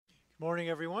Morning,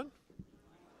 everyone.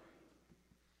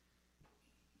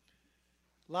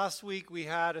 Last week we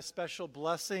had a special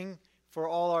blessing for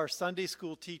all our Sunday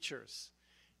school teachers.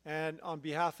 And on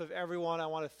behalf of everyone, I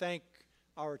want to thank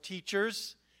our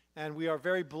teachers. And we are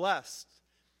very blessed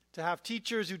to have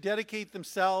teachers who dedicate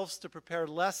themselves to prepare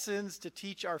lessons to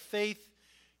teach our faith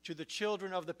to the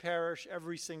children of the parish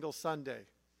every single Sunday.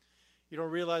 You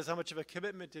don't realize how much of a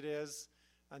commitment it is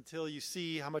until you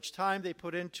see how much time they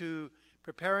put into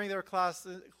preparing their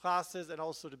classes and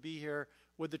also to be here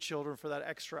with the children for that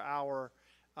extra hour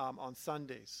on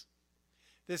Sundays.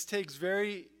 This takes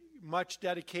very much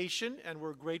dedication, and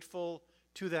we're grateful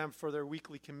to them for their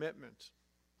weekly commitment.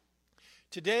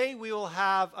 Today we will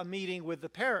have a meeting with the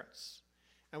parents,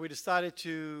 and we decided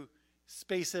to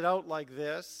space it out like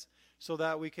this so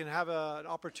that we can have an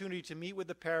opportunity to meet with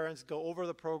the parents, go over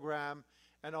the program,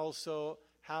 and also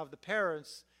have the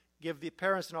parents give the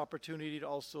parents an opportunity to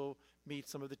also meet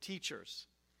some of the teachers.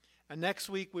 And next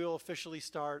week we will officially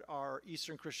start our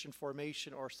Eastern Christian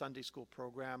Formation or Sunday School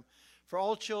program for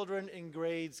all children in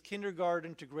grades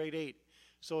kindergarten to grade 8.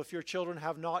 So if your children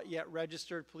have not yet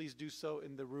registered, please do so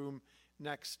in the room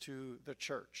next to the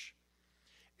church.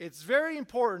 It's very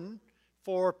important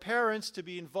for parents to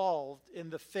be involved in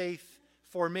the faith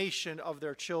formation of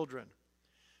their children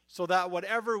so that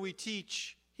whatever we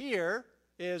teach here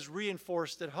is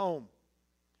reinforced at home.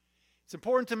 It's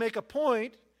important to make a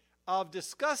point of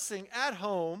discussing at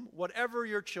home whatever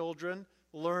your children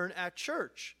learn at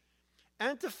church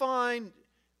and to find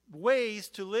ways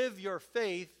to live your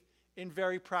faith in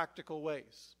very practical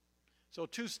ways. So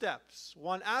 2 steps.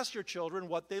 1, ask your children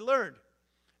what they learned.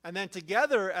 And then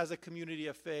together as a community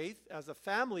of faith, as a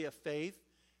family of faith,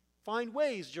 find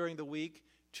ways during the week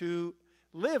to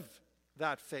live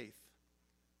that faith.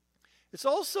 It's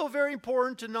also very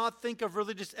important to not think of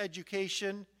religious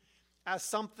education as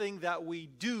something that we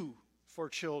do for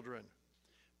children,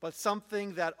 but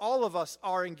something that all of us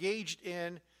are engaged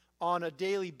in on a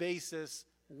daily basis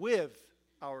with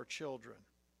our children.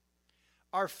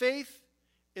 Our faith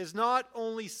is not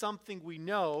only something we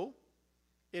know,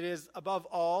 it is above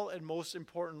all and most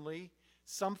importantly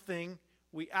something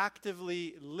we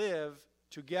actively live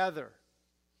together.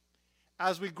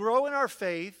 As we grow in our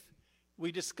faith,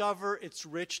 we discover its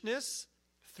richness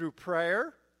through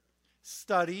prayer,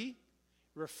 study,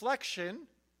 reflection,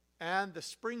 and the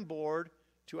springboard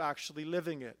to actually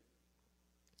living it.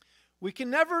 We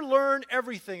can never learn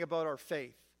everything about our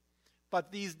faith,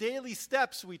 but these daily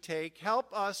steps we take help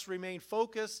us remain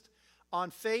focused on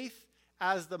faith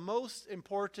as the most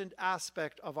important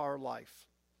aspect of our life.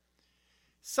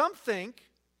 Some think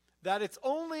that it's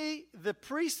only the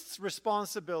priest's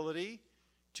responsibility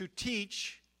to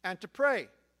teach and to pray.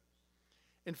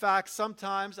 In fact,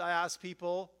 sometimes I ask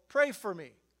people, pray for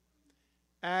me.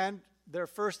 And their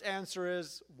first answer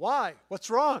is, why? What's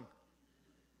wrong?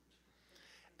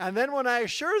 And then when I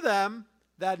assure them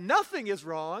that nothing is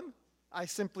wrong, I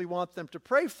simply want them to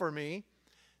pray for me,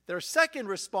 their second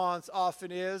response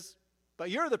often is,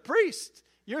 but you're the priest.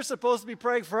 You're supposed to be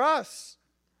praying for us.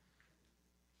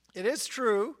 It is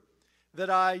true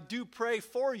that I do pray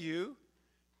for you,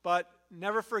 but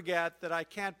never forget that I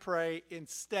can't pray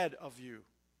instead of you.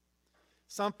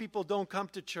 Some people don't come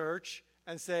to church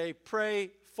and say,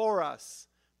 pray for us.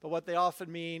 But what they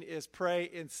often mean is pray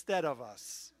instead of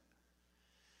us.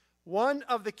 One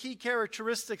of the key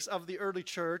characteristics of the early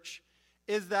church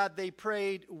is that they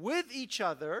prayed with each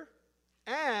other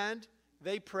and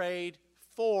they prayed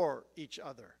for each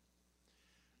other.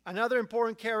 Another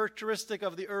important characteristic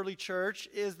of the early church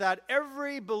is that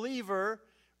every believer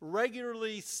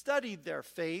regularly studied their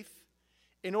faith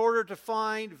in order to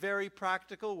find very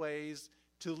practical ways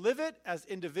to live it as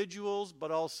individuals,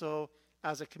 but also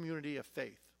as a community of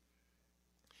faith.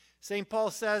 St.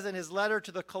 Paul says in his letter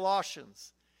to the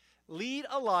Colossians, lead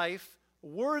a life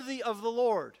worthy of the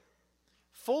Lord,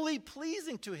 fully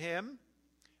pleasing to him,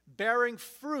 bearing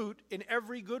fruit in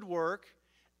every good work,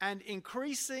 and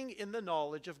increasing in the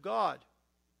knowledge of God.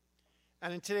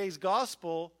 And in today's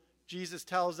gospel, Jesus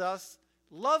tells us,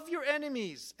 love your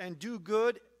enemies and do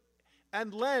good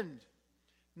and lend,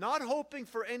 not hoping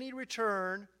for any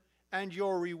return, and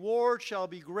your reward shall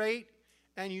be great,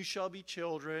 and you shall be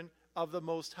children of the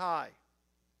Most High.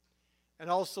 And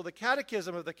also the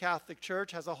Catechism of the Catholic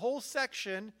Church has a whole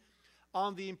section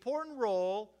on the important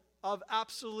role of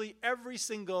absolutely every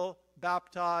single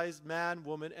baptized man,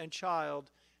 woman, and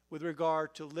child with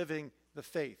regard to living the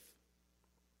faith.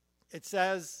 It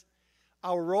says,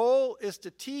 our role is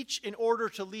to teach in order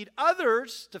to lead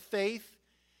others to faith.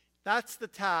 That's the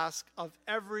task of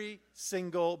every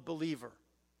single believer.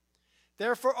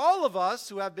 Therefore, all of us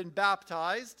who have been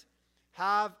baptized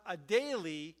have a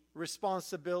daily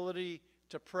responsibility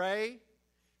to pray,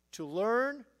 to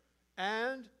learn,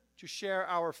 and to share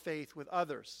our faith with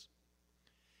others.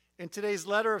 In today's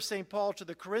letter of St. Paul to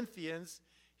the Corinthians,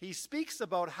 he speaks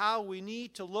about how we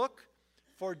need to look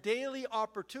for daily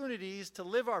opportunities to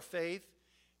live our faith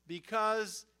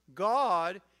because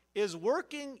God is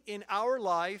working in our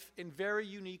life in very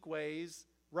unique ways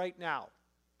right now.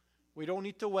 We don't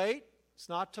need to wait. It's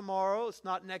not tomorrow. It's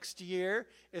not next year.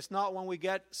 It's not when we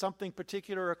get something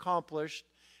particular accomplished.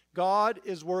 God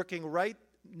is working right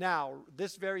now,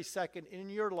 this very second, in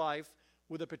your life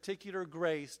with a particular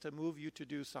grace to move you to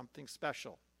do something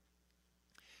special.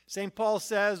 St. Paul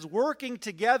says, working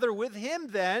together with him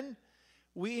then,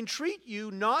 we entreat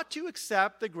you not to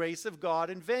accept the grace of God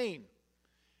in vain.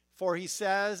 For he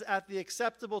says, at the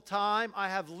acceptable time I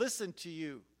have listened to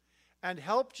you and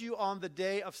helped you on the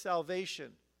day of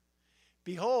salvation.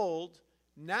 Behold,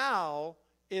 now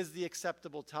is the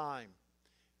acceptable time.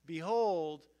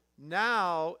 Behold,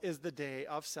 now is the day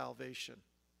of salvation.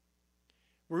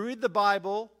 We read the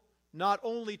Bible not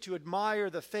only to admire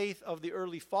the faith of the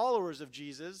early followers of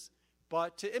Jesus,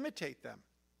 but to imitate them.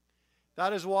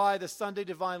 That is why the Sunday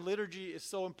Divine Liturgy is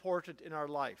so important in our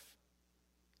life.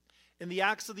 In the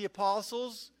Acts of the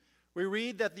Apostles, we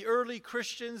read that the early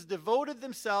Christians devoted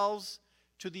themselves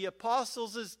to the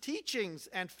apostles' teachings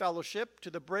and fellowship, to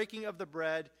the breaking of the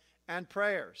bread and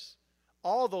prayers,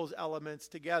 all those elements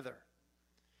together.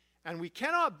 And we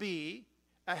cannot be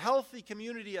a healthy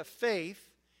community of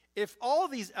faith if all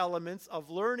these elements of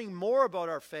learning more about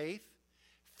our faith,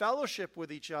 fellowship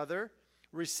with each other,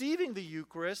 receiving the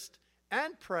Eucharist,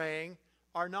 and praying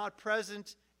are not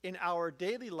present in our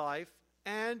daily life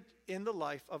and in the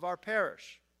life of our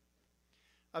parish.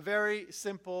 A very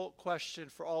simple question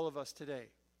for all of us today.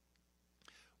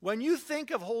 When you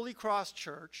think of Holy Cross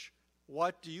Church,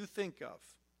 what do you think of?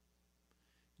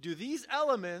 Do these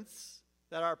elements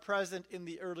that are present in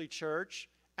the early church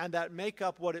and that make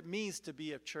up what it means to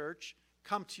be a church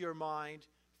come to your mind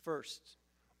first?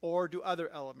 Or do other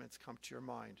elements come to your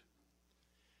mind?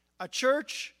 A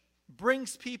church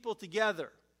brings people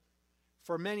together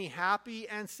for many happy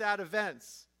and sad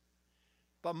events.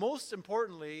 But most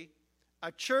importantly,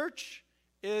 a church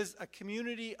is a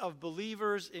community of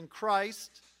believers in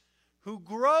Christ who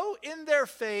grow in their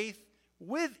faith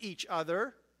with each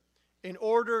other in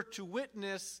order to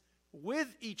witness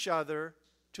with each other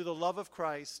to the love of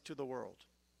Christ to the world.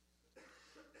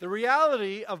 The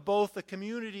reality of both a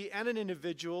community and an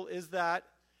individual is that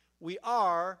we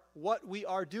are what we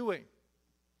are doing.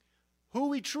 Who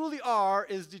we truly are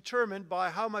is determined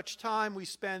by how much time we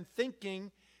spend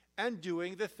thinking and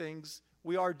doing the things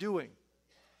we are doing.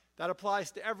 That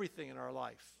applies to everything in our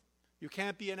life. You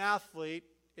can't be an athlete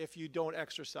if you don't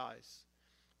exercise.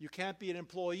 You can't be an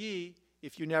employee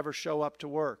if you never show up to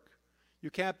work. You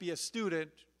can't be a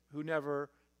student who never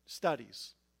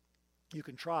studies. You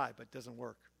can try, but it doesn't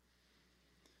work.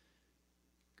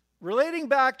 Relating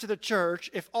back to the church,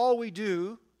 if all we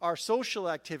do are social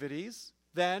activities,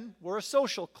 then we're a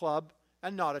social club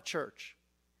and not a church.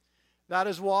 That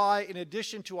is why, in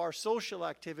addition to our social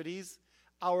activities,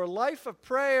 our life of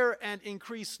prayer and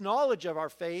increased knowledge of our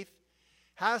faith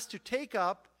has to take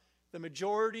up the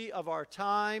majority of our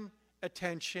time,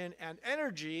 attention, and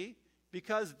energy,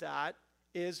 because that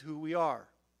is who we are.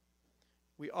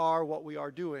 We are what we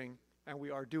are doing, and we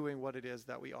are doing what it is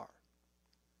that we are.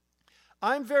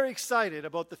 I'm very excited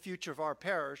about the future of our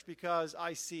parish because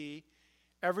I see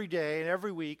every day and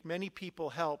every week many people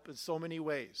help in so many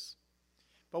ways.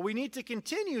 But we need to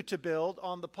continue to build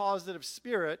on the positive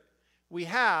spirit we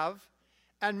have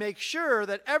and make sure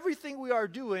that everything we are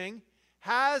doing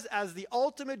has as the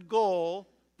ultimate goal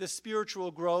the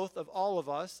spiritual growth of all of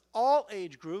us, all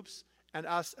age groups, and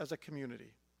us as a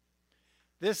community.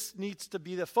 This needs to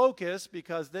be the focus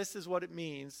because this is what it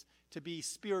means to be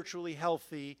spiritually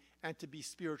healthy and to be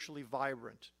spiritually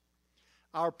vibrant.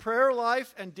 Our prayer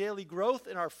life and daily growth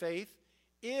in our faith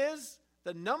is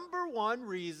the number one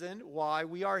reason why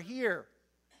we are here.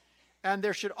 And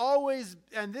this should always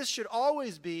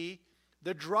be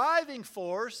the driving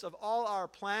force of all our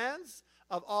plans,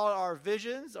 of all our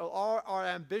visions, of all our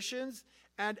ambitions,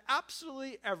 and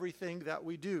absolutely everything that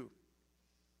we do.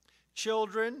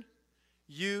 Children,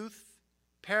 youth,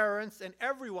 parents, and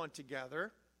everyone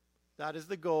together, that is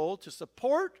the goal, to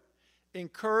support,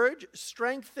 encourage,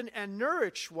 strengthen, and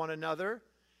nourish one another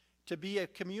to be a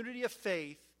community of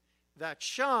faith that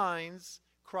shines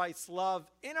Christ's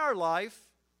love in our life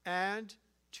and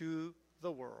to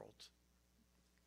the world.